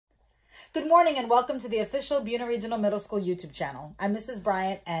Good morning and welcome to the official Buena Regional Middle School YouTube channel. I'm Mrs.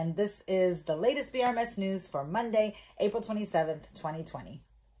 Bryant and this is the latest BRMS news for Monday, April 27th, 2020.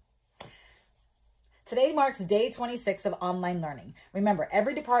 Today marks day 26 of online learning. Remember,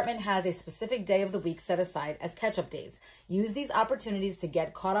 every department has a specific day of the week set aside as catch-up days. Use these opportunities to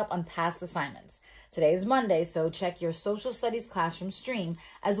get caught up on past assignments. Today is Monday, so check your social studies classroom stream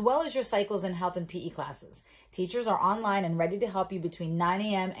as well as your cycles and health and PE classes. Teachers are online and ready to help you between 9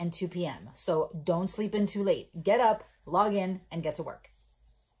 a.m. and 2 p.m. So don't sleep in too late. Get up, log in, and get to work.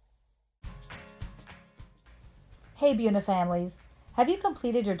 Hey Buena families, have you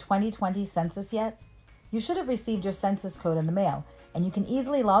completed your 2020 census yet? You should have received your census code in the mail, and you can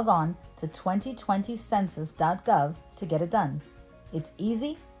easily log on to 2020census.gov to get it done. It's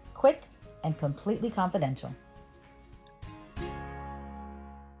easy, quick, and completely confidential.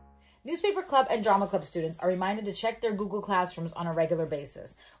 Newspaper Club and Drama Club students are reminded to check their Google Classrooms on a regular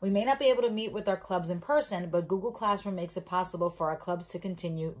basis. We may not be able to meet with our clubs in person, but Google Classroom makes it possible for our clubs to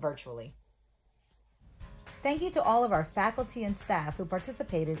continue virtually. Thank you to all of our faculty and staff who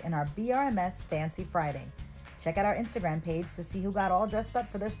participated in our BRMS Fancy Friday. Check out our Instagram page to see who got all dressed up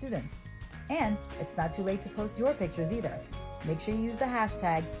for their students. And it's not too late to post your pictures either. Make sure you use the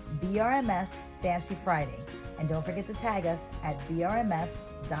hashtag BRMS Fancy Friday. And don't forget to tag us at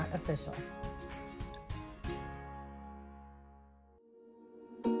brms.official.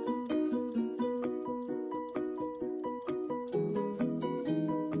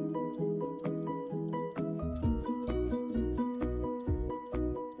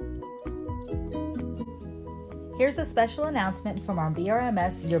 Here's a special announcement from our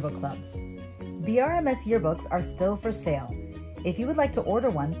BRMS Yearbook Club. BRMS yearbooks are still for sale. If you would like to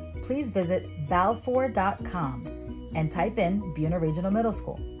order one, please visit balfour.com and type in Buena Regional Middle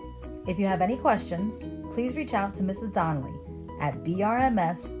School. If you have any questions, please reach out to Mrs. Donnelly at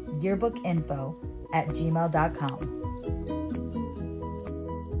brmsyearbookinfo@gmail.com.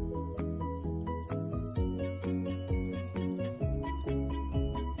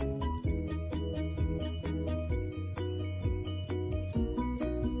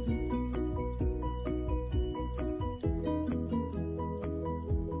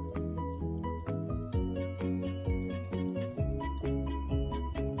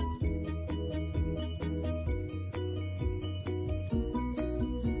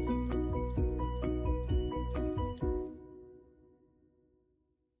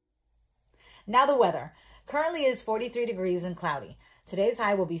 Now the weather. Currently it is 43 degrees and cloudy. Today's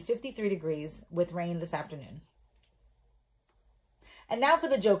high will be 53 degrees with rain this afternoon. And now for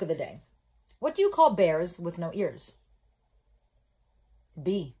the joke of the day. What do you call bears with no ears?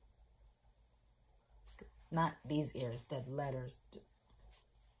 B. Not these ears, the letters.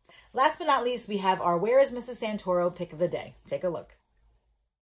 Last but not least, we have our Where is Mrs. Santoro pick of the day. Take a look.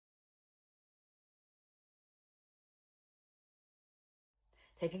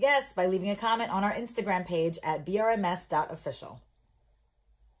 Take a guess by leaving a comment on our Instagram page at brms.official.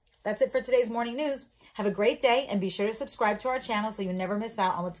 That's it for today's morning news. Have a great day and be sure to subscribe to our channel so you never miss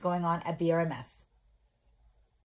out on what's going on at BRMS.